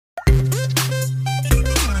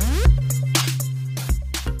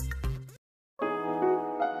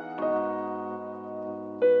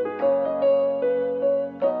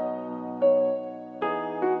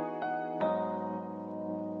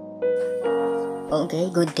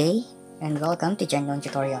Okay, good day and welcome to Genknown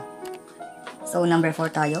tutorial. So number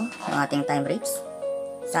 4 tayo ng ating time rates.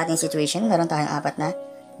 Sa ating situation, meron tayong apat na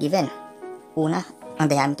given. Una,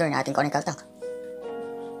 ang diameter ng ating conical tank.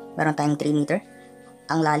 Meron tayong 3 meter.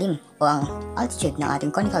 Ang lalim o ang altitude ng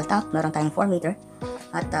ating conical tank, meron tayong 4 meter.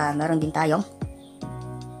 At meron din tayong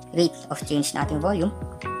rate of change ng ating volume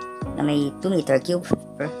na may 2 meter cube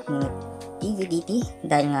per minute. dV/dt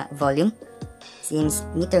dahil nga volume, since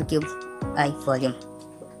meter cube ay volume.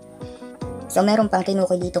 So meron pang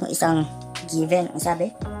tinukoy ditong isang given. Ang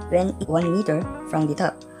sabi, when 1 meter from the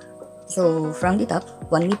top. So from the top,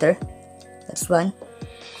 1 meter, that's 1.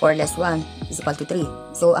 4 less 1 is equal to 3.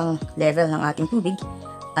 So ang level ng ating tubig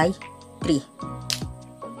ay 3.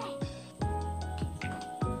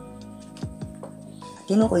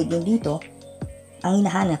 Tinukoy din dito, ang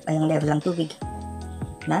hinahanap ay ang level ng tubig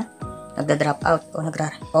na nagda-drop out o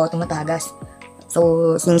tumatagas.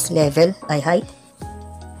 So, since level ay height,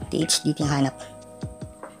 TH dito yung hanap.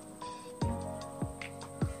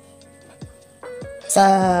 Sa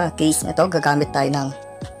case na to, gagamit tayo ng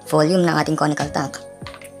volume ng ating conical tank.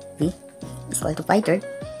 V is equal to pi third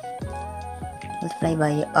multiplied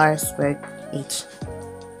by R squared H.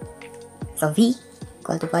 So, V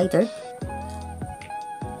equal to pi third.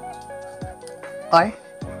 R,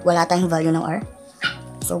 wala tayong value ng R.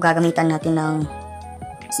 So, gagamitan natin ng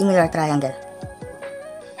similar triangle.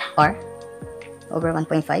 R over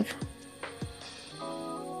 1.5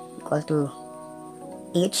 equal to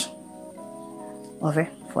H over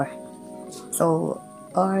 4. So,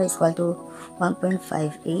 R is equal to 1.5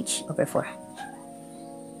 H over 4.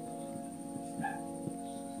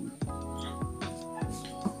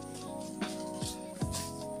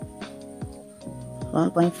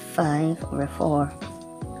 (1.5 over 4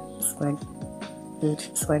 squared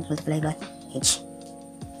H squared multiplied by H).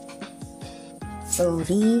 So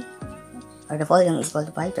V, or the volume, is equal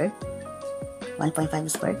to pi third. 1.5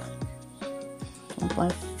 squared.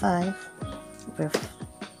 1.5 over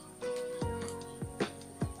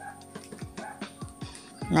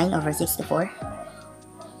 9 over 64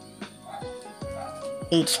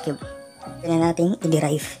 H cube. Pwede natin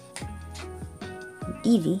i-derive.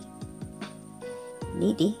 dV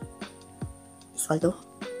dt is equal to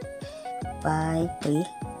pi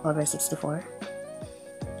 3 over 64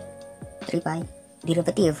 3 pi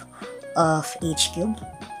derivative of H cube.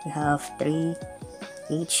 We have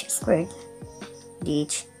 3H squared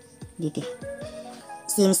dH dt.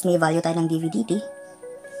 Since may value tayo ng dV/dt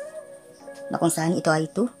na kung saan ito ay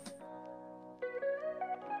 2,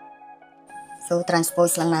 so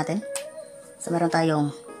transpose lang natin. So meron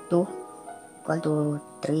tayong 2 equal to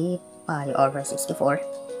 3 pi over 64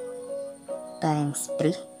 times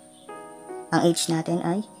 3. Ang H natin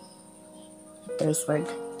ay 3 squared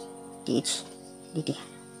dH dt.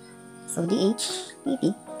 So dH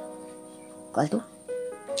dt equal to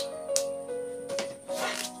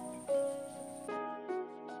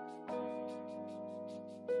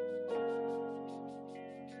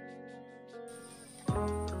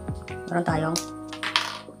meron tayong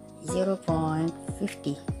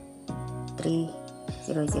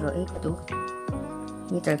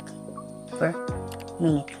 0.5030082 meter per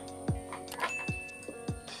minute.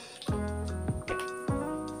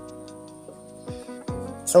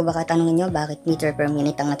 So baka tanongin nyo bakit meter per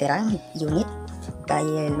minute ang natira, unit,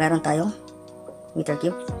 dahil meron tayong meter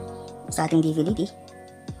cube sa ating dV/dt.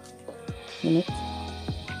 Minute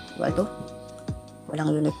equal to,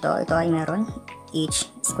 walang unit to, ito ay meron H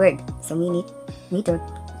squared. So minute, meter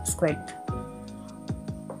squared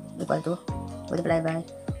equal to multiplied by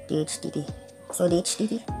dH dt. So dH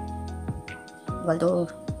dt equal to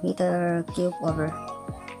meter cube over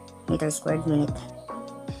meter squared minute.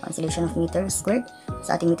 Cancellation of meter squared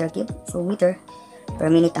sa ating meter cube. So meter per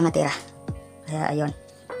minute ang natira. Kaya ayun.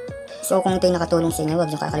 So kung ito ay nakatulong sa inyo, huwag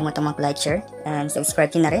niyo kakalimutan mag-like, share, and subscribe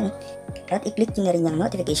nyo na rin. At i-click nyo na rin yung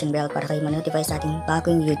notification bell para kayo ma-notify sa ating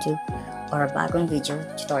bagong YouTube or bagong video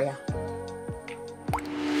tutorial.